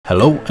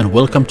Hello and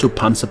welcome to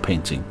Panzer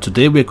painting.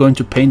 Today we are going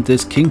to paint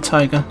this King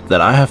Tiger that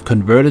I have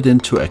converted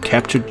into a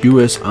captured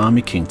US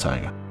Army King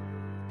Tiger.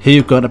 Here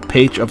you've got a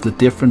page of the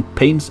different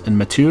paints and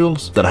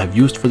materials that I have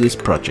used for this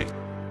project.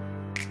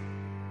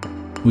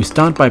 We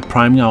start by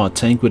priming our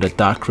tank with a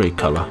dark grey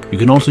color. You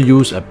can also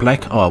use a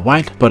black or a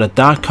white, but a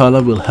dark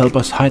color will help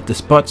us hide the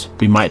spots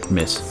we might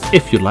miss.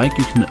 If you like,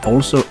 you can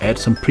also add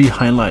some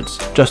pre-highlights,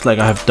 just like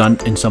I have done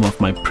in some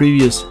of my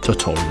previous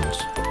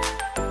tutorials.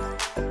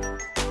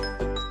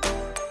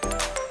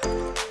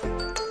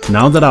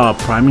 Now that our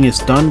priming is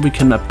done, we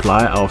can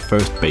apply our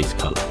first base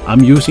color.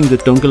 I'm using the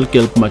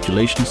Dunkelgelb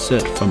modulation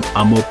set from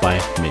Ammo by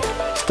A.MIG.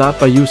 Start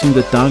by using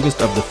the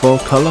darkest of the four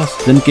colors,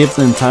 then give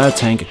the entire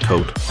tank a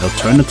coat.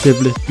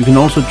 Alternatively, you can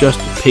also just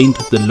paint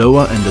the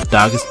lower and the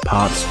darkest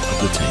parts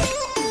of the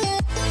tank.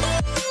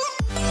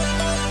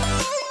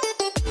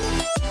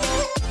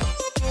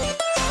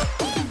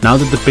 Now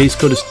that the base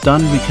coat is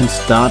done, we can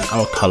start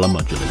our color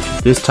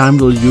modulation. This time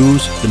we'll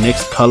use the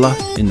next color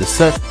in the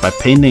set by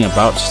painting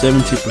about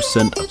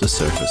 70% of the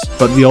surface.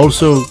 But we're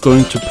also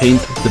going to paint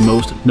the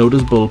most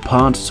noticeable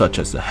parts, such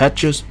as the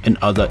hatches and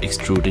other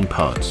extruding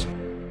parts.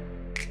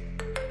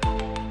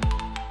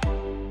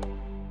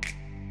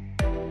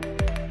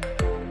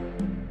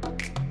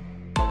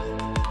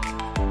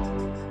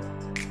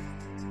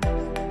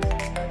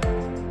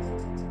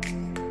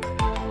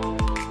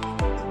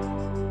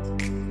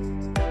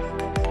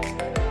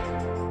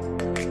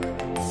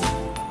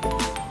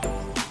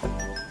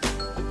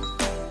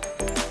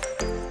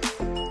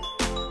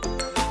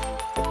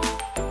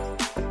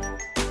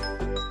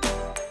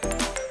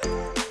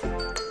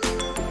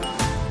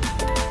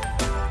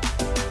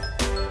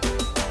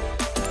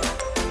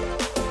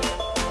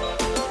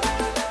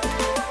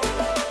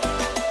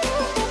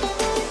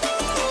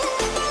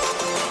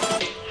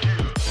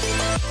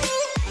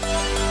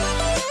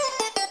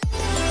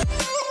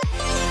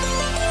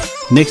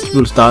 Next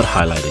we'll start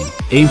highlighting.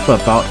 Aim for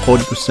about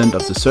 40%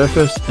 of the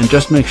surface and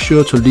just make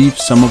sure to leave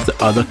some of the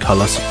other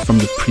colors from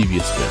the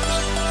previous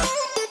steps.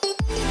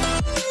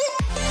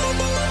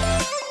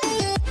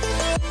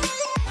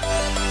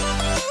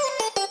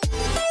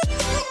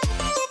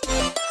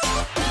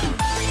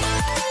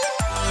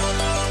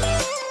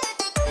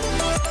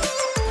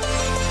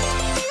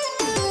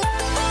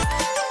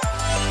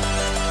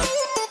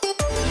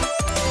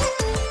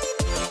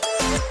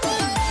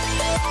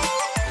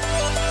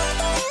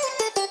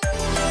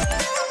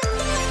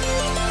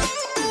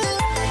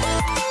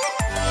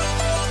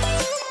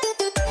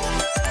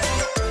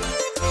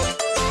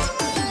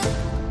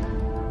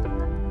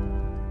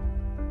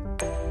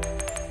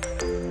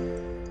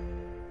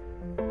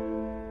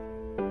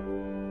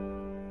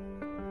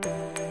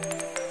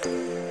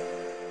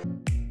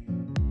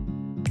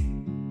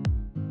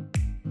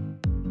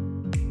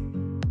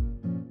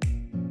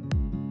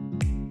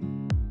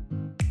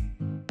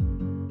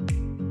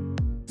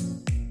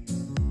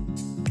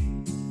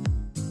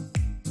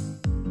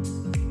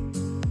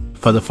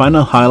 For the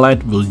final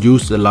highlight, we'll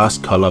use the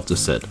last color of the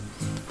set.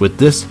 With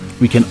this,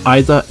 we can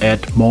either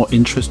add more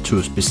interest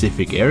to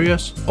specific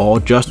areas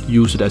or just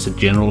use it as a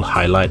general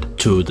highlight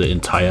to the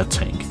entire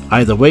tank.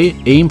 Either way,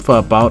 aim for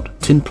about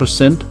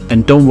 10%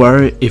 and don't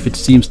worry if it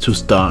seems too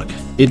stark.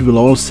 It will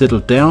all settle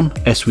down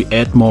as we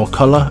add more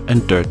color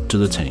and dirt to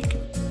the tank.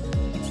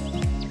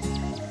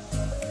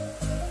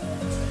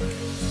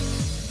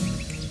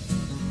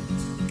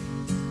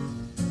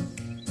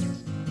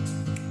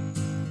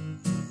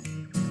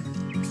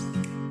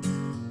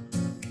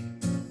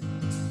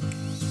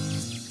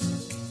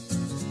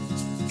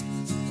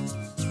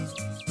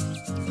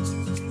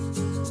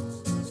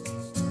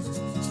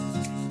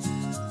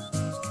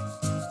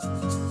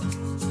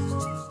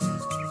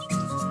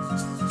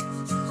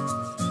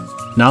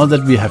 Now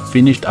that we have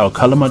finished our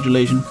color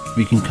modulation,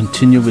 we can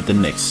continue with the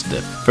next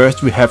step.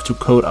 First we have to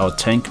coat our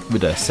tank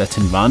with a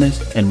satin varnish,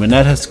 and when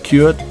that has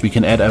cured, we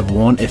can add a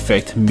worn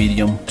effect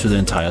medium to the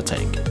entire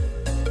tank.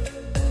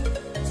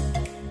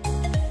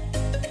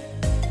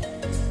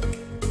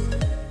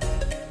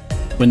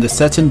 When the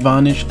satin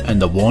varnish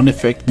and the worn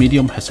effect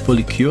medium has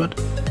fully cured,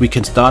 we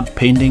can start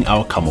painting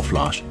our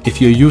camouflage. If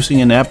you're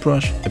using an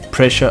airbrush, a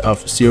pressure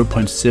of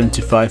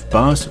 0.75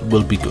 bars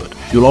will be good.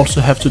 You'll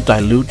also have to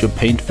dilute your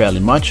paint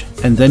fairly much,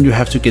 and then you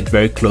have to get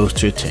very close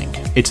to your tank.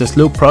 It's a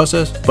slow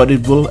process, but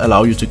it will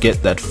allow you to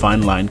get that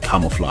fine line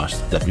camouflage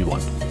that we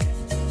want.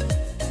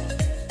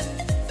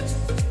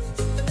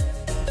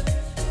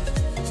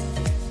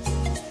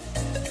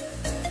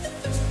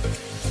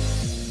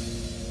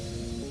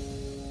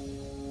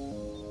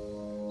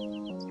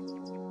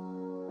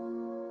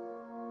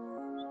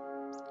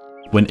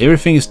 When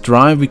everything is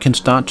dry, we can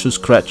start to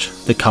scratch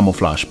the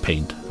camouflage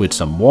paint with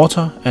some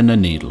water and a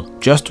needle.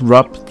 Just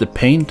rub the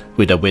paint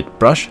with a wet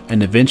brush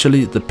and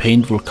eventually the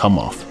paint will come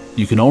off.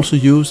 You can also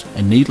use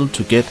a needle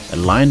to get a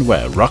line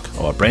where a rock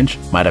or a branch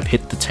might have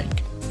hit the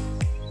tank.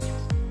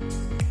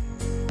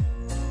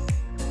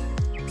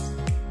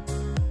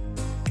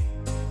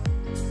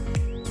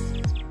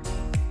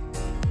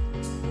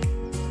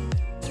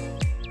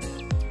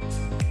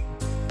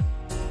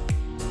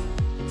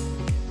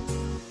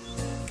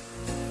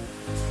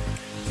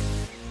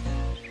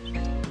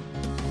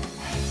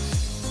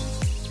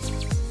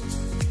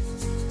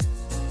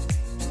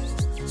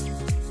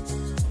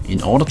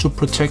 In order to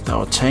protect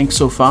our tank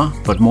so far,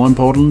 but more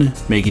importantly,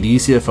 make it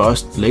easier for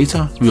us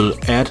later, we will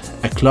add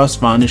a gloss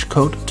varnish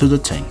coat to the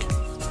tank.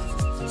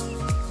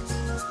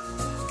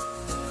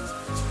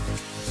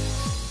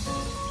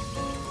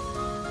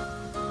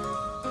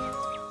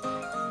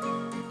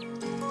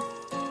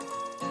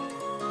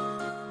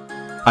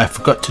 I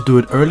forgot to do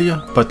it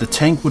earlier, but the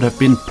tank would have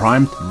been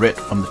primed red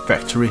from the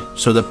factory,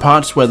 so the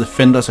parts where the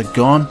fenders are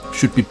gone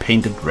should be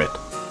painted red.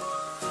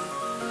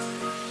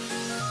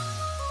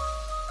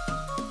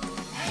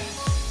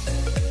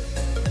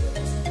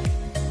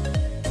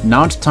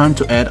 Now it's time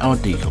to add our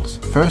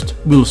decals. First,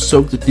 we'll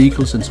soak the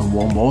decals in some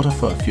warm water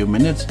for a few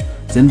minutes,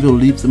 then we'll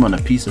leave them on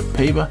a piece of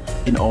paper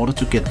in order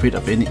to get rid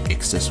of any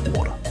excess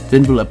water.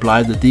 Then we'll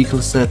apply the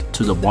decal set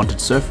to the wanted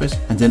surface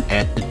and then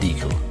add the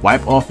decal.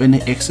 Wipe off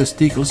any excess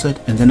decal set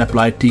and then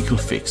apply Decal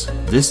Fix.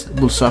 This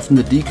will soften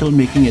the decal,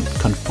 making it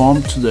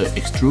conform to the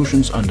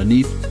extrusions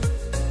underneath.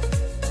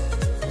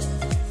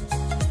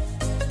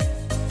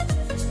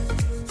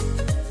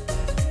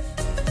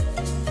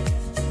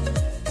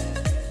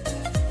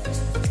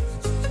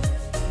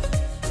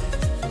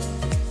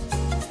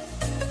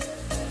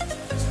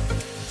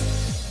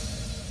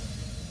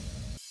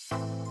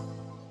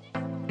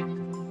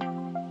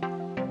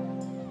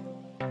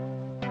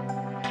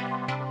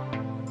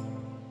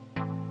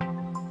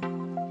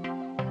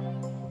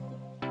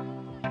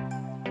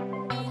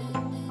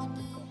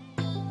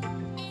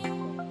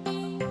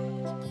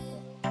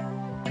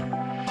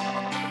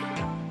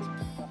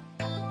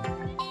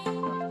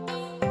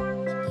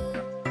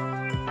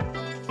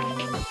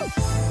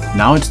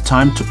 Now it's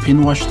time to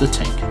pin wash the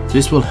tank.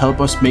 This will help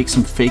us make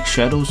some fake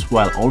shadows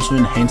while also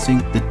enhancing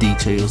the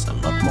details a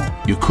lot more.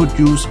 You could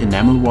use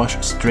enamel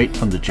wash straight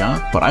from the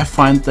jar, but I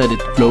find that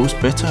it flows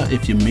better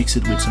if you mix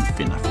it with some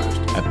thinner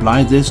first.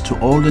 Apply this to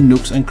all the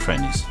nooks and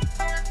crannies.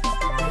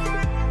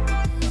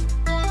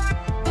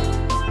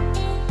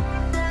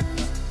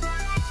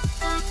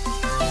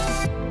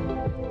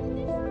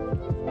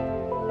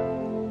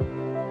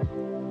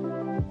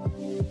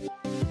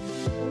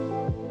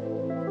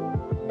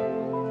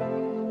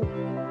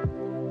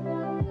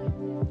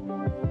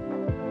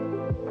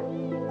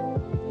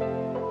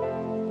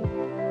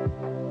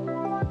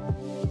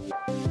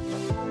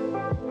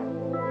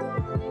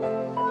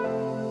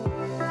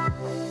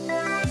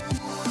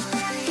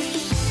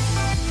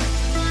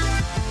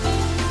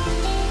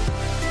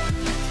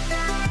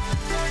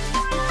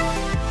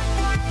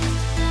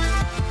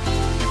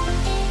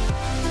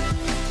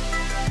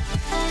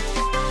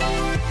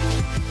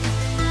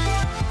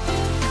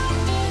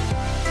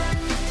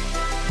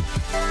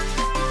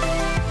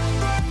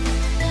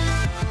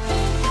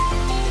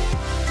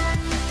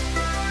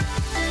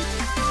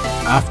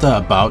 After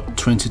about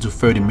 20 to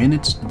 30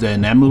 minutes, the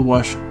enamel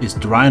wash is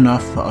dry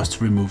enough for us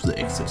to remove the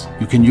excess.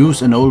 You can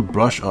use an old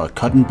brush or a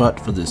cotton bud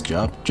for this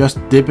job. Just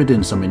dip it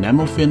in some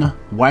enamel thinner,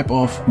 wipe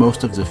off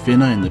most of the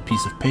thinner in the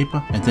piece of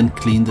paper and then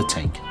clean the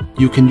tank.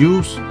 You can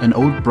use an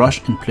old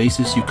brush in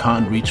places you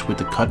can't reach with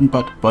the cotton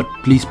bud, but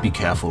please be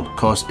careful,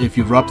 cause if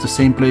you rub the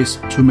same place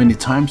too many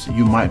times,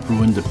 you might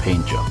ruin the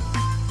paint job.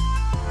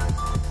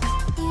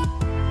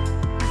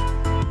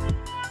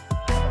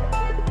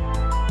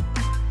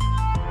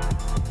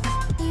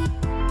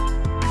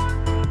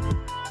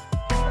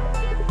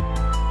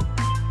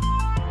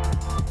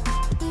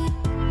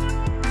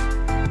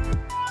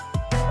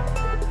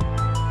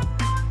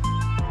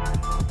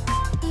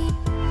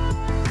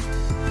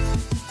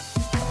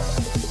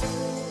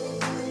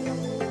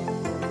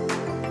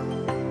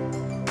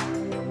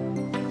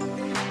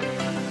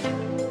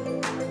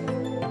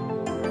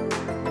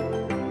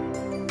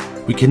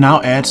 We can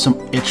now add some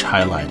edge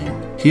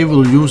highlighting. Here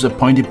we'll use a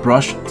pointy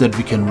brush that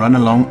we can run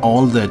along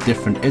all the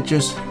different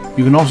edges.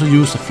 You can also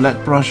use a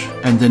flat brush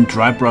and then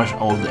dry brush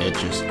all the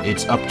edges.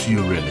 It's up to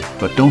you really.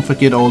 But don't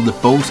forget all the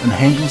bolts and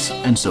handles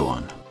and so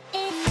on.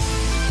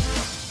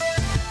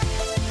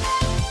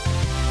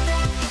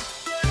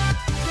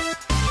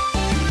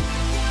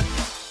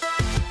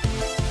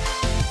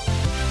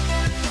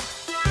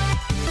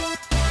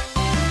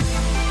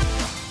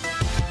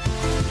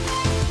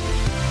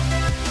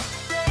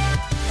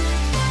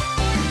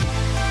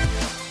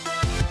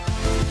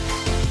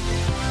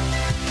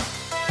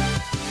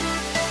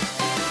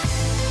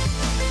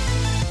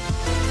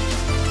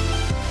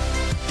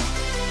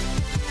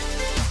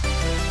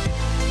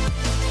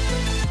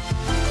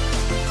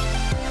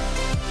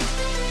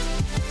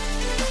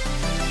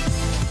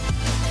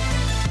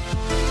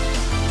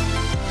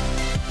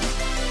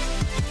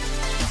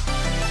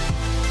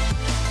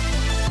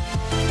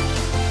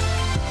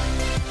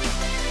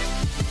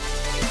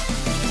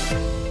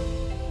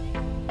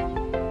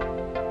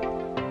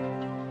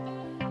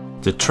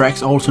 The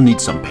tracks also need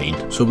some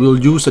paint, so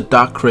we'll use a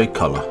dark grey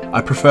color.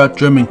 I prefer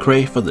German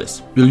grey for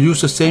this. We'll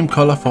use the same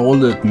color for all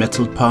the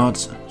metal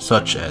parts,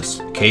 such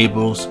as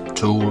cables,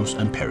 tools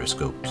and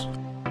periscopes.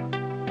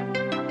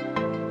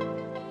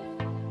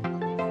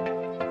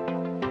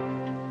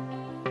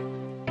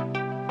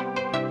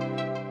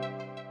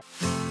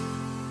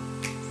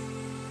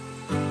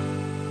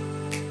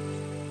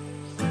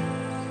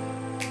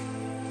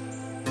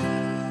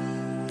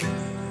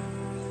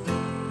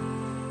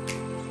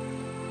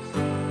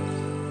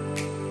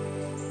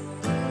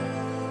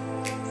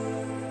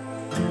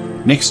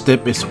 Next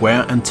step is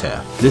wear and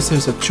tear. This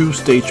is a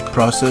two-stage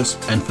process,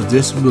 and for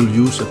this we'll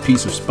use a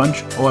piece of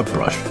sponge or a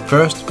brush.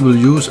 First we'll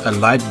use a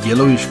light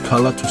yellowish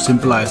color to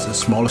symbolize the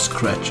smaller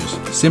scratches.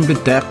 Simply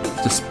dab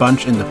the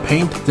sponge in the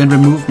paint, then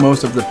remove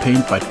most of the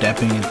paint by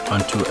dabbing it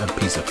onto a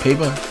piece of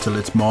paper till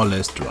it's more or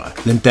less dry.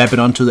 Then dab it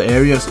onto the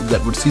areas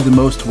that would see the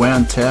most wear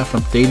and tear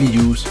from daily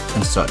use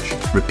and such.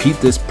 Repeat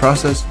this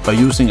process by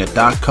using a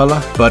dark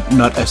color, but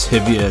not as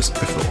heavy as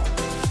before.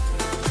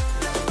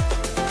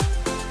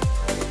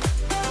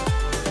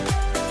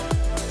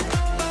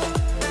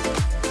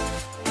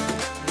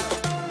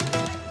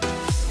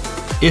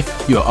 If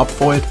you're up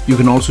for it, you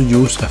can also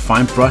use a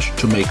fine brush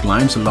to make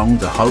lines along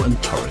the hull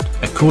and turret.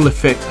 A cool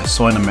effect I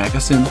saw in a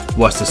magazine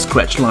was the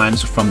scratch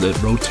lines from the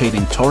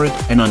rotating turret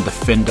and on the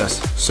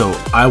fenders, so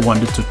I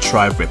wanted to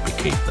try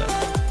replicate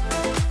that.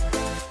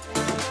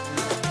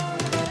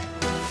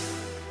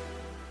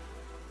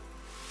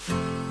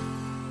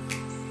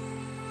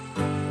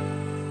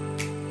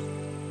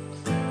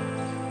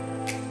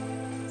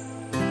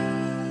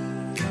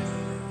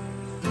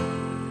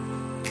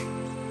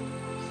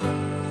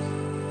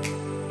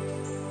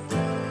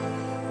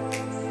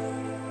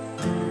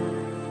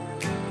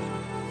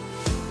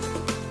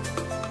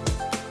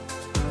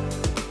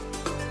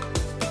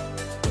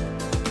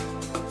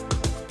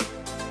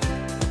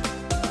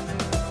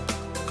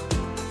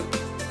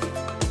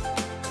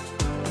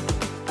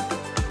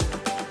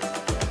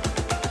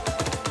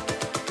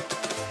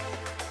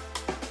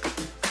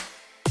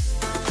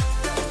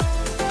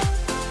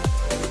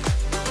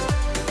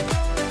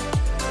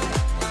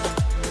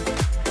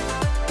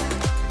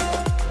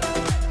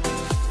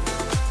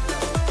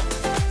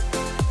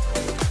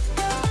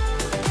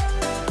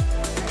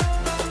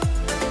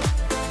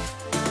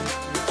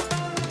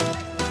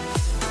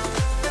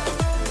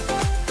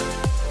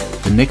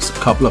 The next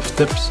couple of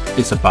steps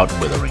is about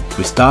weathering.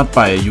 We start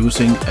by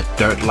using a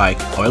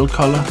dirt-like oil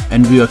color,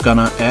 and we are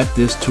gonna add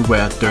this to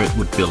where dirt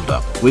would build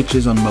up, which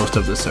is on most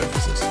of the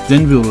surfaces.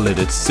 Then we will let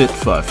it sit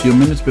for a few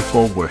minutes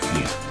before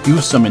working it.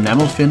 Use some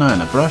enamel thinner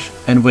and a brush,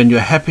 and when you're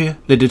happy,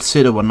 let it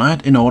sit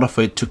overnight in order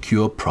for it to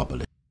cure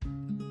properly.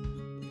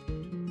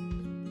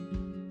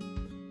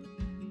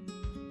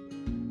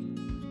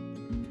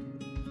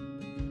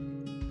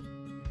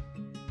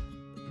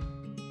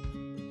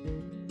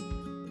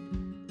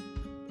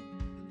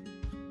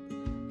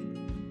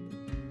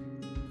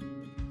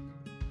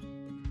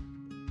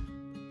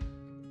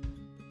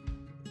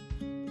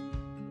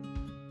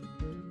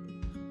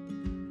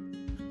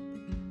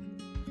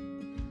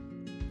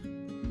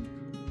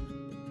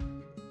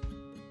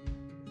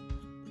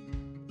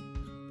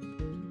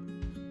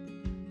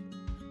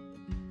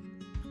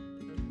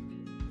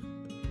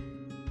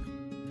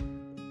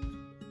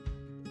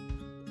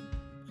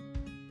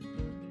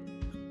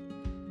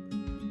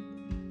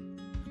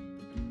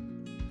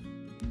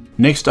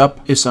 Next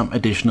up is some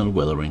additional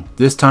weathering.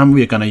 This time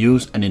we are gonna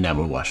use an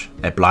enamel wash.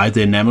 Apply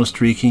the enamel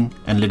streaking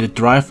and let it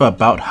dry for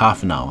about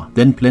half an hour.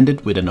 Then blend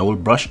it with an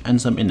old brush and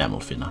some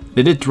enamel thinner.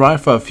 Let it dry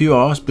for a few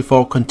hours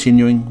before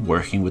continuing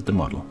working with the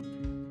model.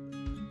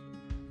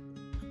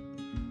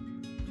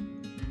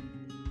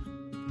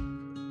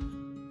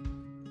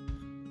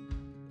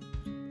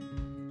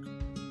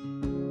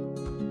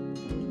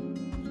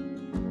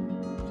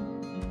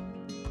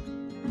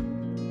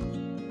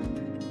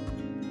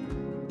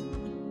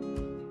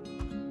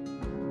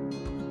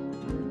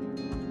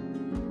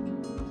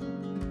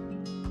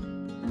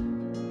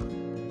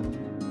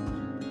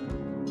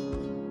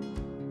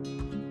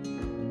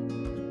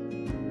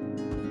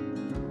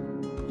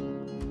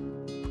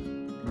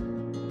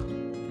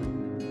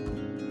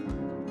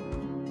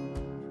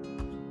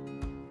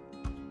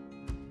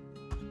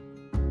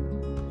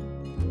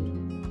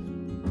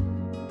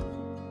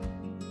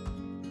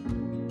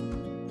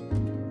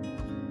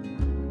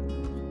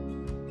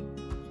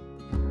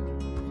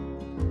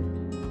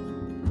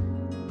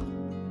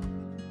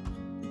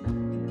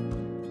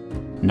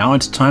 Now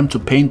it's time to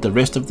paint the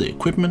rest of the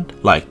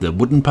equipment, like the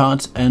wooden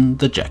parts and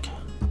the jack.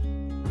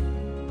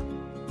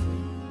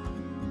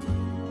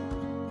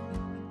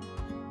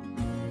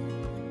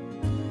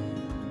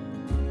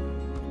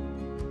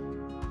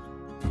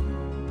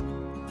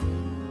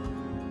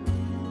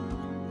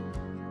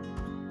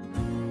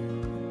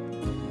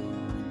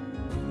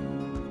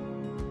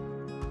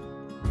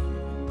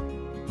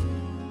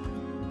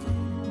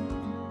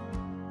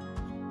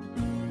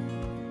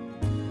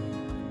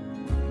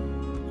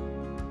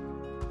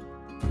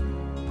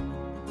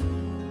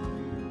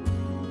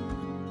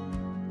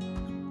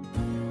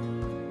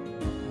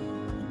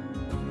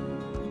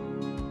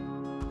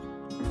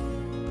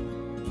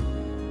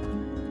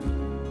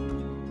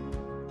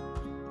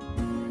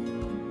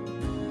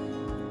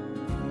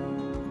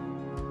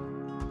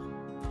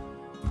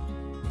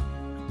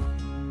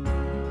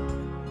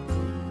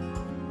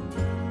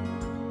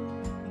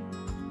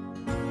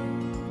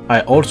 I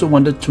also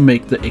wanted to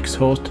make the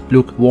exhaust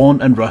look worn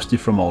and rusty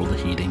from all the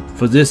heating.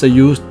 For this I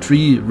used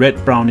 3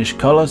 red brownish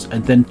colors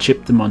and then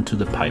chipped them onto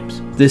the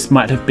pipes. This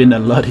might have been a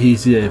lot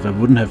easier if I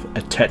wouldn't have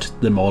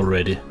attached them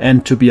already.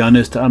 And to be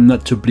honest, I'm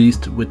not too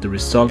pleased with the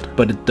result,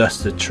 but it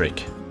does the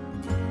trick.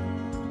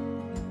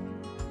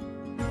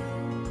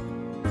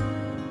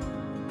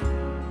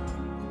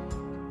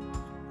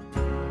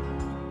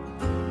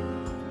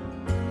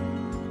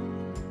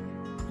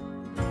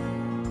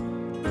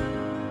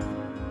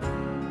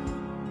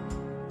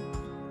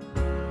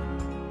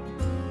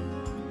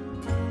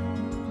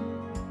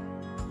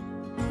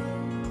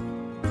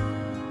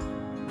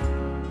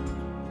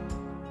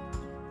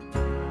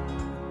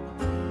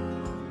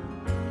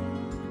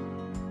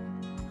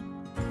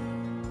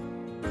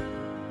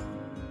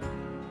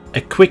 A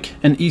quick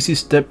and easy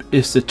step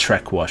is the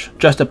track wash.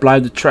 Just apply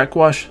the track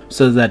wash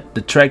so that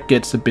the track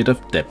gets a bit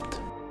of depth.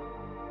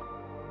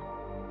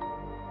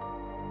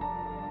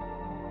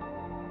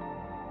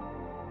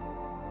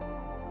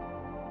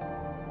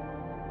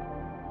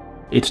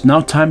 It's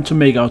now time to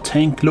make our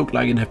tank look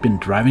like it has been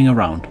driving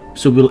around.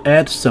 So we'll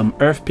add some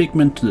earth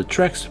pigment to the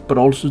tracks, but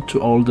also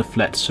to all the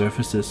flat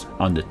surfaces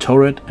on the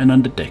turret and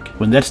on the deck.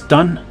 When that's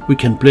done, we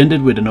can blend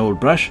it with an old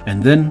brush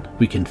and then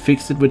we can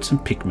fix it with some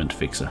Pigment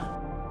Fixer.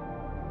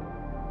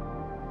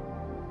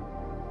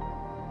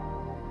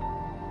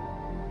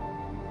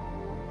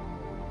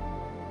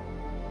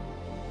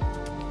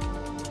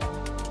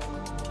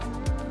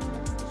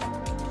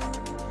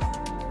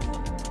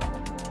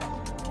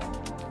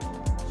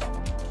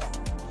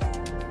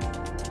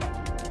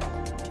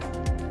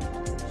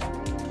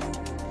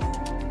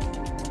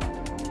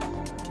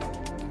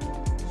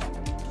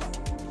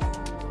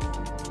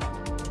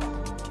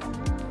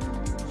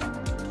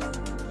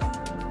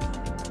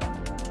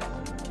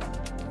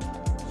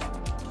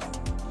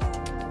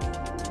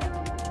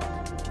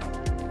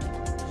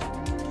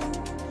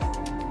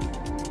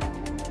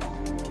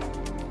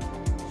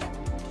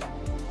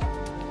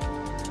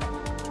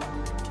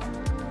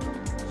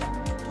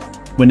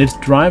 When it's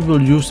dry,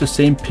 we'll use the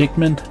same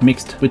pigment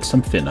mixed with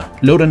some thinner.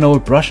 Load an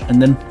old brush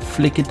and then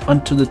flick it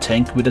onto the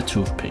tank with a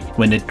toothpick.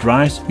 When it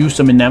dries, use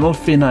some enamel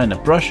thinner and a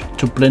brush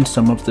to blend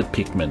some of the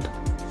pigment.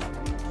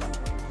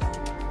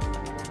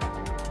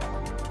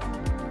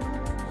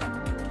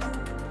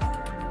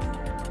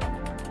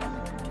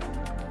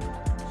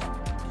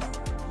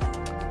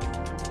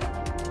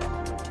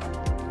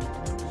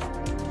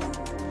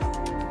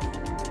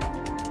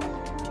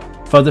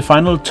 For the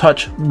final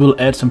touch, we'll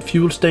add some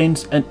fuel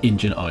stains and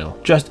engine oil.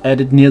 Just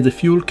add it near the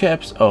fuel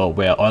caps or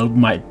where oil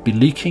might be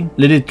leaking.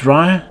 Let it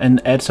dry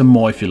and add some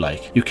more if you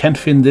like. You can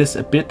thin this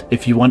a bit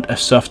if you want a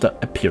softer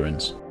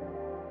appearance.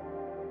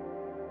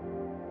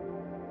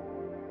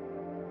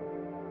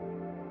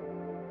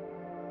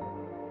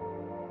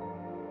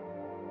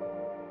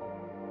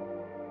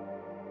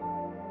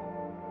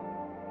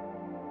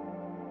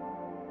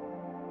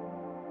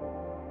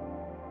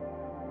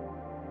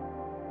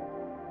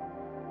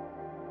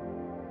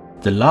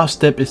 The last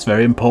step is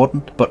very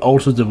important, but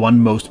also the one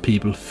most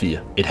people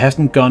fear. It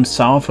hasn't gone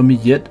sour for me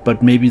yet,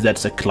 but maybe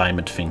that's a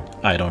climate thing,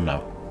 I don't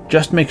know.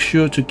 Just make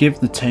sure to give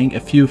the tank a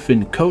few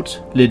thin coats,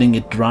 letting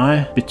it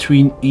dry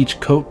between each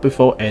coat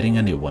before adding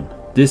a new one.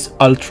 This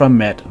ultra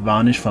matte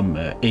varnish from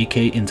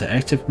AK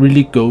Interactive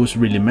really goes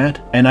really matte,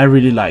 and I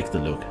really like the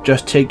look.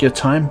 Just take your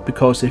time,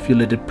 because if you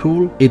let it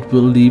pool, it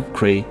will leave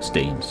grey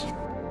stains.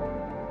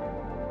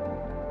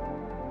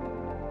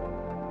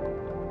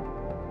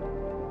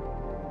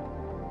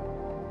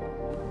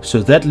 So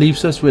that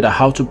leaves us with a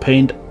how to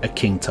paint a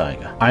King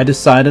Tiger. I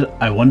decided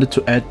I wanted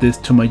to add this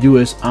to my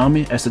US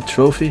Army as a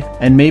trophy,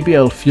 and maybe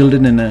I'll field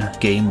it in a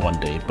game one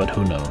day, but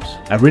who knows.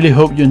 I really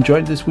hope you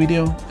enjoyed this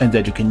video and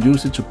that you can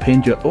use it to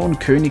paint your own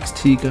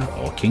Königstiger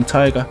or King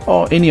Tiger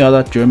or any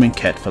other German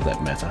cat for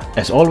that matter.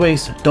 As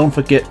always, don't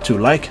forget to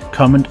like,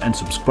 comment and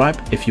subscribe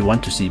if you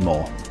want to see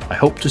more. I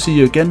hope to see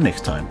you again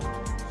next time.